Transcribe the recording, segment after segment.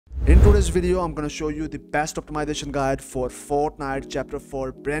In today's video, I'm going to show you the best optimization guide for Fortnite Chapter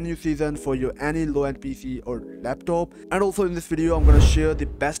 4 brand new season for your any low-end PC or laptop. And also in this video, I'm going to share the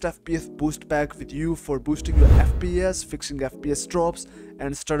best FPS boost pack with you for boosting your FPS, fixing FPS drops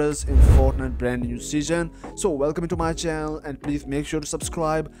and stutters in Fortnite brand new season. So welcome to my channel and please make sure to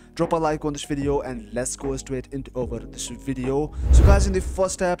subscribe, drop a like on this video, and let's go straight into over this video. So guys, in the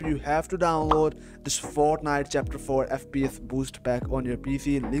first step, you have to download this Fortnite Chapter 4 FPS boost pack on your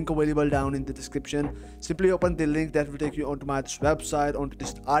PC. Link available down in the description. Simply open the link that will take you onto my website, onto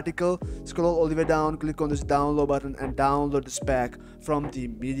this article. Scroll all the way down, click on this download button and download this pack from the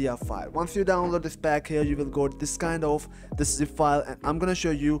media file. Once you download this pack, here you will got this kind of zip file, and I'm gonna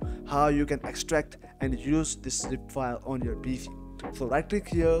show you how you can extract and use this zip file on your PC. So right click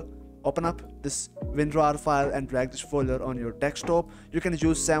here, open up this WinRAR file and drag this folder on your desktop. You can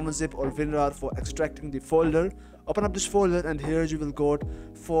use 7-zip or WinRAR for extracting the folder. Open up this folder and here you will got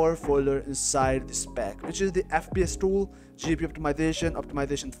 4 folders inside this pack, which is the FPS tool, GPU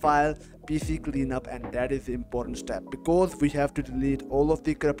optimization file, PC cleanup, and that is the important step because we have to delete all of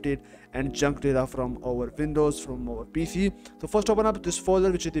the corrupted and junk data from our Windows, from our PC. So first open up this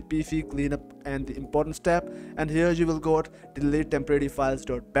folder, which is the PC cleanup and the important step, and here you will got delete temporary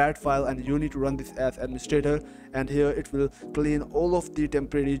files.bat file, and you need to run this as administrator, and here it will clean all of the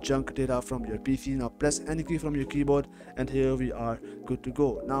temporary junk data from your PC. Now press any key from your keyboard and here we are good to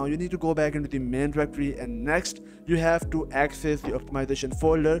go. Now you need to go back into the main directory, and next you have to access the optimization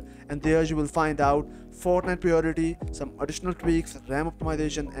folder, and there you will find out Fortnite priority, some additional tweaks, RAM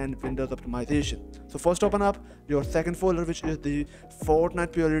optimization, and Windows optimization. So first open up your second folder, which is the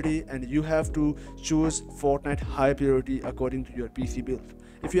Fortnite priority, and you have to choose Fortnite high priority according to your PC build.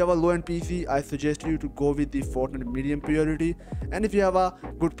 If you have a low-end PC, I suggest you to go with the Fortnite medium priority, and if you have a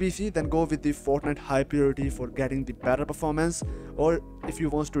good PC, then go with the Fortnite high priority for getting the better performance. Or if you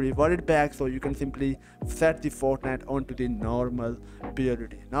want to revert it back, so you can simply set the Fortnite onto the normal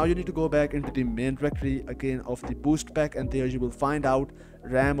priority. Now you need to go back into the main directory again of the boost pack, and there you will find out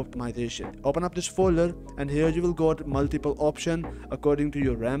RAM optimization. Open up this folder and here you will got multiple option according to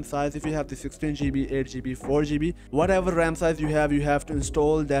your RAM size. If you have the 16GB, 8GB, 4GB, whatever RAM size you have to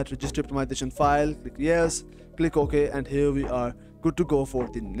install that registry optimization file. Click yes, click OK, and here we are good to go for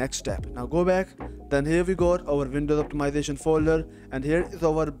the next step. Now go back, then here we got our Windows optimization folder, and here is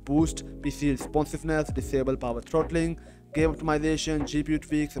our boost PC responsiveness, disable power throttling, game optimization, GPU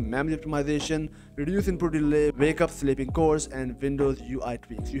tweaks, memory optimization, reduce input delay, wake up sleeping cores, and Windows UI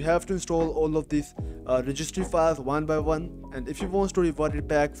tweaks. You have to install all of these registry files one by one, and if you want to revert it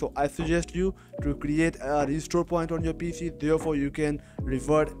back, so I suggest you to create a restore point on your PC. Therefore you can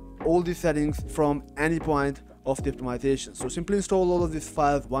revert all these settings from any point of the optimization. So simply install all of these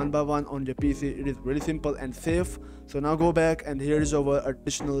files one by one on your PC. It is really simple and safe. So now go back, and here is our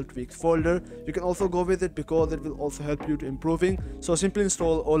additional tweaks folder. You can also go with it because it will also help you to improving. So simply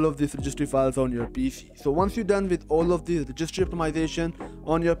install all of these registry files on your PC. So once you're done with all of these registry optimization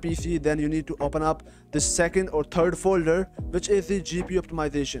on your PC, then you need to open up this second or third folder, which is the GPU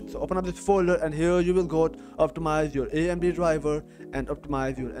optimization. So open up this folder and here you will go optimize your AMD driver and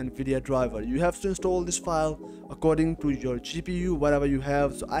optimize your NVIDIA driver. You have to install this file according to your GPU, whatever you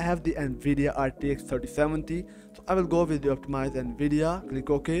have. So I have the NVIDIA RTX 3070, so I will go with the optimized NVIDIA. Click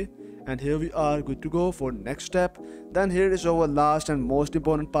OK, and here we are good to go for next step. Then here is our last and most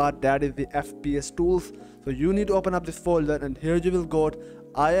important part, that is the FPS tools. So you need to open up this folder, and here you will got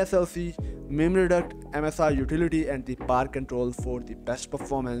ISLC, memory reduct, MSI utility, and the power control for the best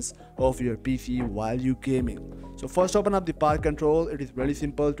performance of your PC while you gaming. So first open up the power control. It is very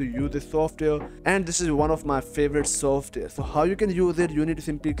simple to use this software, and this is one of my favorite software. So how you can use it, you need to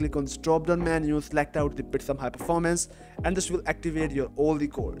simply click on this drop down menu, select out the bit some high performance, and this will activate your all the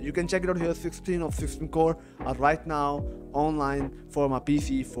core. You can check it out here. 16 of 16 core are right now online for my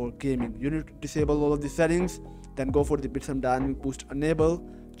PC for gaming. You need to disable all of the settings, then go for the Bitsum dynamic boost enable,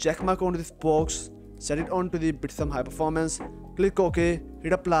 check mark onto this box, set it on to the Bitsum high performance, click OK,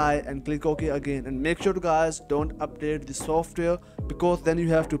 hit apply, and click OK again. And make sure to guys, don't update the software because then you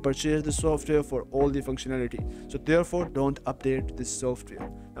have to purchase the software for all the functionality. So therefore don't update this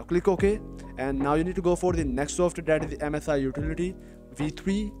software. Now click OK, and now you need to go for the next software, that is the MSI utility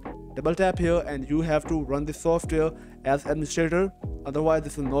V3. Double tap here and you have to run the software as administrator, otherwise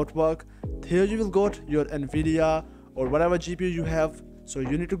this will not work. Here you will got your NVIDIA or whatever GPU you have. So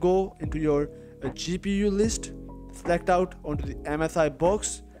you need to go into your GPU list, select out onto the MSI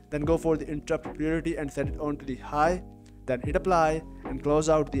box, then go for the interrupt priority and set it on to the high, then hit apply and close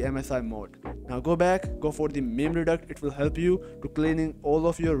out the MSI mode. Now go back, go for the memory reduct. It will help you to cleaning all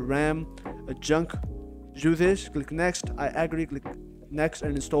of your RAM junk usage. Click next, I agree, click next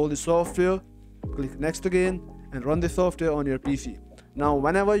and install the software. Click next again and run the software on your PC. Now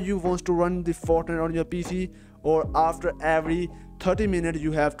whenever you want to run the Fortnite on your PC, or after every 30 minutes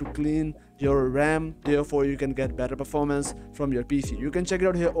you have to clean your RAM, therefore you can get better performance from your PC. You can check it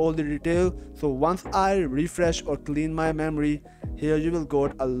out here all the detail. So once I refresh or clean my memory, here you will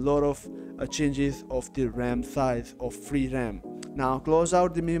got a lot of changes of the RAM size of free RAM. Now close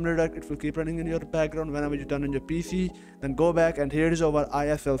out the memory redirect, it will keep running in your background whenever you turn on your PC. Then go back and here is our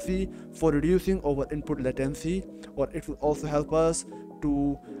ISLC for reducing our input latency, or it will also help us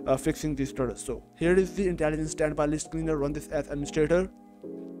to fixing the stutter. So here is the intelligent standby list cleaner, run this as administrator,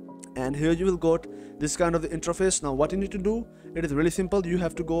 and here you will got this kind of the interface. Now what you need to do, it is really simple. You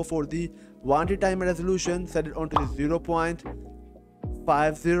have to go for the wanted time resolution, set it onto the 0.50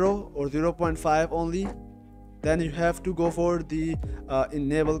 or 0.5 only. Then you have to go for the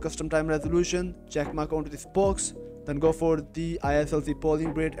enable custom time resolution, check mark onto this box. Then go for the ISLC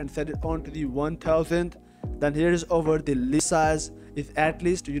polling rate and set it onto the 1000. Then here is over the list size is at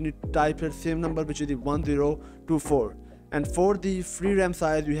least, you need to type here same number, which is the 1024. And for the free RAM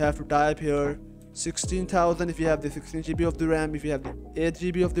size you have to type here 16,000 if you have the 16 GB of the RAM. If you have the 8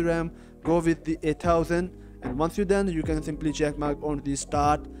 GB of the RAM, go with the 8000. And once you're done, you can simply check mark on the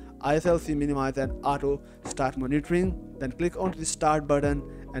start ISLC minimize and auto start monitoring. Then click onto the start button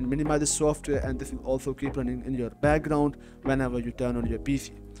and minimize the software, and this will also keep running in your background whenever you turn on your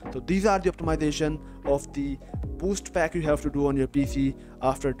PC. So these are the optimization of the boost pack you have to do on your PC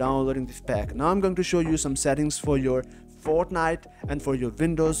after downloading this pack. Now I'm going to show you some settings for your Fortnite and for your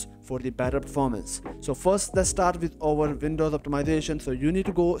Windows for the better performance. So first let's start with our Windows optimization. So you need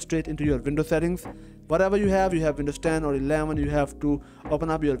to go straight into your Windows settings. Whatever you have Windows 10 or 11, you have to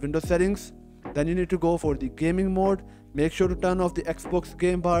open up your Windows settings. Then you need to go for the gaming mode. Make sure to turn off the Xbox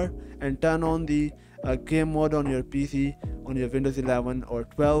game bar and turn on the game mode on your PC on your Windows 11 or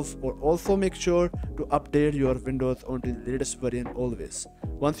 12, or also make sure to update your Windows onto the latest variant always.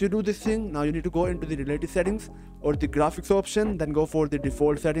 Once you do this thing, now you need to go into the related settings or the graphics option, then go for the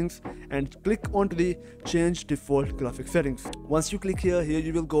default settings and click onto the change default graphics settings. Once you click here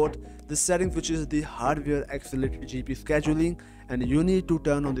you will got the settings, which is the hardware accelerated GPU scheduling, and you need to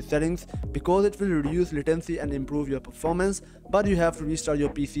turn on the settings because it will reduce latency and improve your performance, but you have to restart your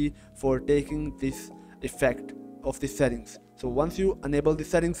PC for taking this effect of the settings. So once you enable the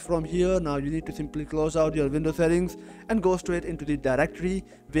settings from here, now you need to simply close out your Windows settings and go straight into the directory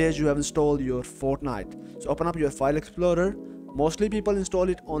where you have installed your Fortnite. So open up your file explorer. Mostly people install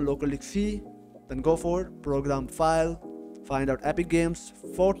it on local disk C. Then go for program file, find out Epic Games,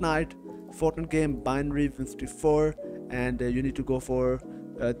 Fortnite game binary win64, and you need to go for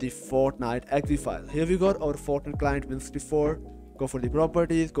the Fortnite exe file. Here we got our Fortnite client win64. Go for the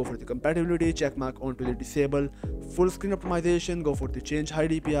properties, go for the compatibility, check mark onto the disable full screen optimization, go for the change high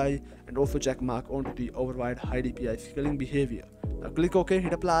DPI, and also check mark onto the override high DPI scaling behavior. Now click OK,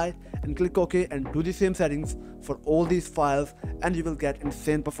 hit apply, and click OK and do the same settings for all these files, and you will get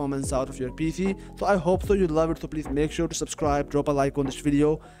insane performance out of your PC. So I hope so you love it. So please make sure to subscribe, drop a like on this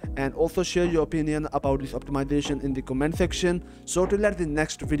video, and also share your opinion about this optimization in the comment section. So till the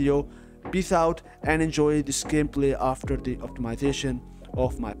next video, peace out and enjoy this gameplay after the optimization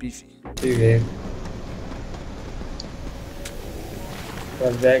of my PC. ठीक है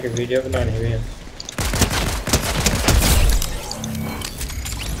जाके video बनानी है।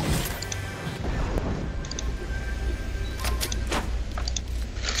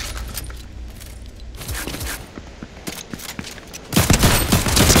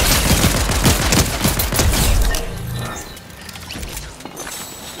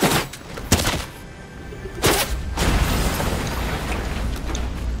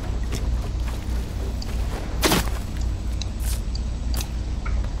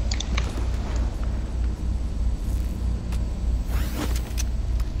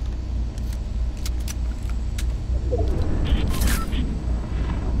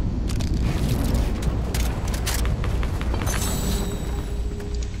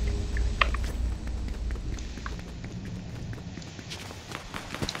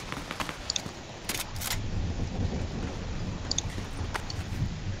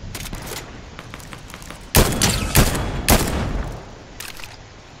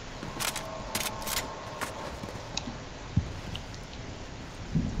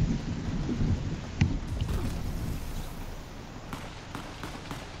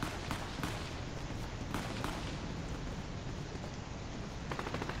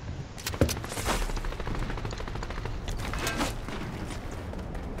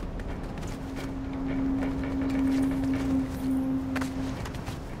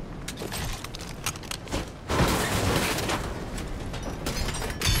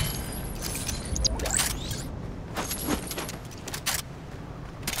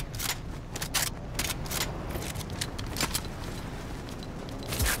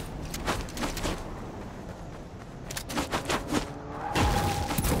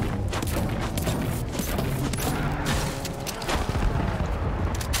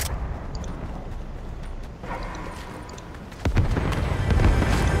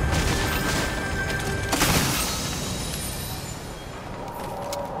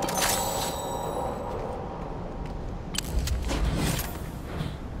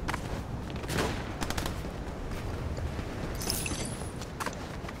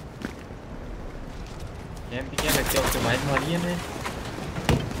 ਦੀਆਂ ਨੇ